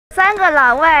3个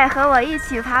老外和我一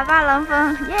起爬巴郎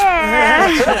峰，耶！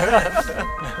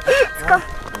 Let's go。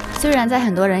虽然在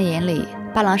很多人眼里，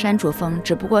巴郎山主峰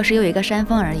只不过是又一个山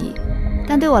峰而已，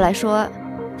但对我来说，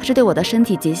它是对我的身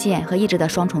体极限和意志的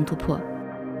双重突破。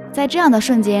在这样的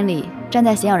瞬间里，站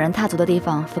在鲜有人踏足的地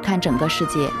方，俯瞰整个世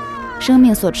界，生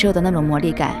命所持有的那种魔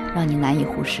力感，让你难以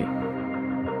忽视。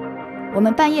我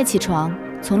们半夜起床，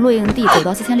从露营地走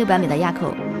到4600米的垭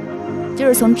口。 就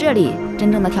是从这里，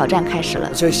真正的挑战开始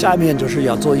了。所以下面就是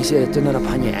要做一些真正的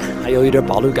攀岩，还有一点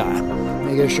保留感。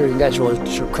那个是应该说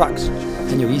是 crux，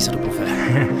 很有意思的部分。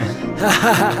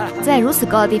在如此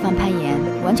高的地方攀岩，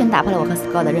完全打破了我和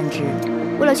Scott 的认知。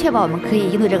为了确保我们可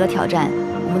以应对这个挑战，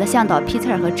我们的向导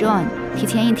Peter 和 John 提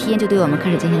前1天就对我们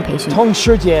开始进行培训。同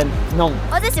时间弄。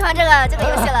我最喜欢这个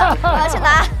游戏了，我要去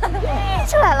拿。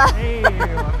出来了。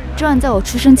John 在我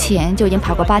出生前就已经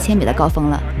爬过8000米的高峰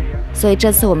了。 所以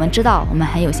这次我们知道，我们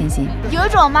很有信心，有一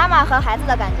种妈妈和孩子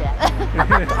的感觉。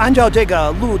按照这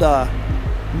个路的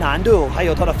难度还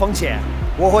有它的风险，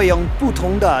我会用不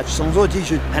同的绳索技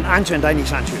术，很安全带你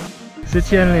上去。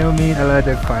4600米了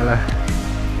就快了。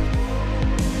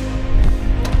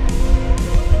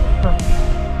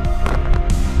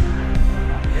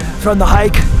From the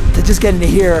hike to just getting to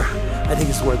here, I think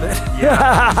it's worth it.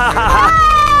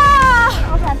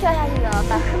 我想跳下去怎么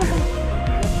办？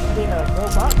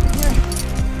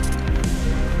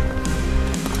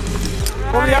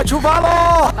 我们要出发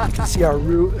喽 ！See our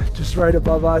route just right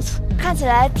above us. 看起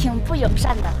来挺不友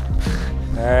善的。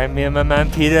Alright, me and my man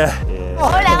Peter. 我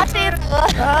们2个是一组。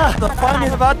The fun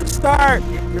is about to start.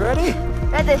 You ready?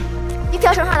 Ready. 一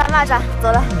条绳上的蚂蚱，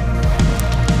走了。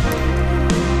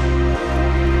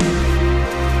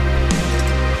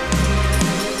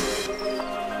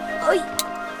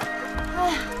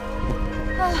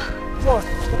坐，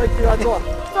就要坐。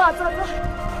坐。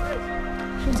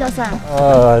睡觉算了。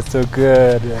Oh, so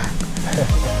good.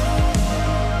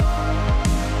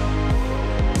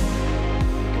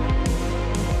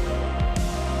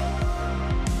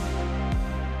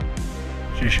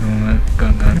 这是我们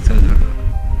刚刚走的路，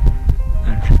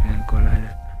按这边过来的。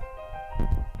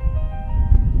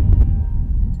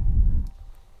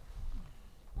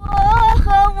我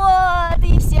和我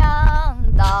的向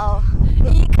导，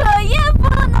一刻也不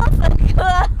能分割。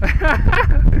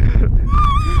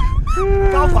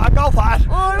高反！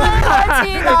无论何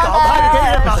去到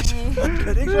哪里，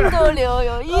都留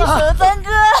有一首赞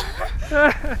歌。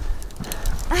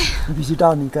哎呀，你必须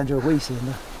到你感觉危险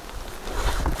的。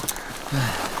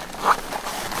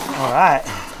All right.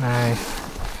 Nice.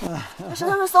 石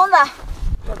头是松的。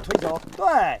推走，对。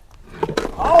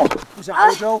好，不像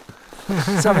欧洲，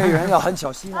上面有人要很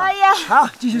小心啊。哎呀！好，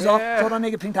继续走，走到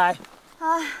那个平台。哎，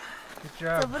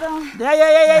走不动。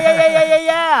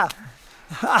呀！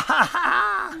哈哈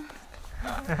哈！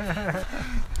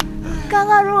刚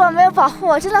刚如果没有保护，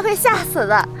我真的会吓死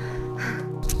的。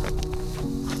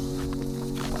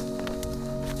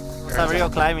Some real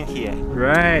climbing here.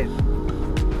 Right.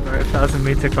 5,000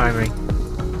 meter climbing.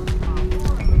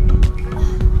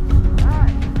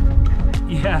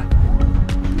 Yeah.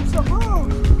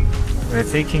 We're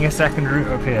taking a second route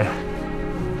up here.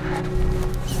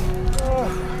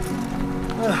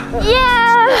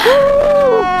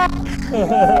 Yeah!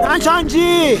 南山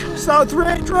鸡 South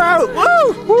Ridge Road.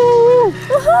 Woo! Woo!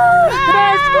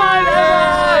 Nice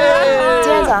climbing!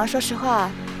 今天早上，说实话，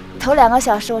头2个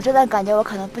小时我真的感觉我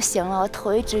可能不行了，我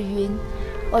头一直晕，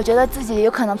我觉得自己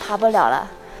有可能爬不了了。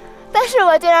但是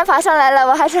我竟然爬上来了，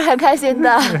我还是很开心的。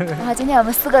然后今天我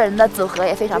们4个人的组合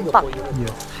也非常棒。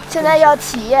现在要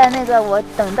体验那个我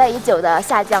等待已久的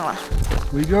下降了。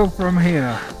We go from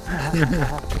here.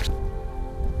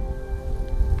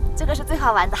 这个是最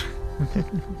好玩的。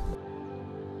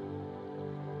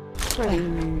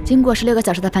经过16个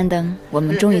小时的攀登，我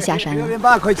们终于下山了。6点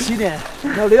半，快7点，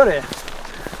要6点，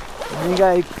我们应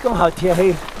该刚好天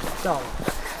黑到了。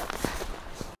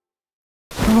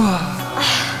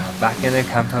Back in the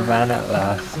camper van at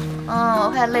last. 我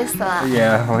快累死了。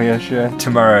Yeah, we are sure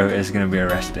tomorrow is going to be a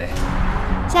rest day.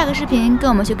 下个视频跟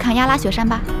我们去看亚拉雪山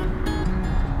吧。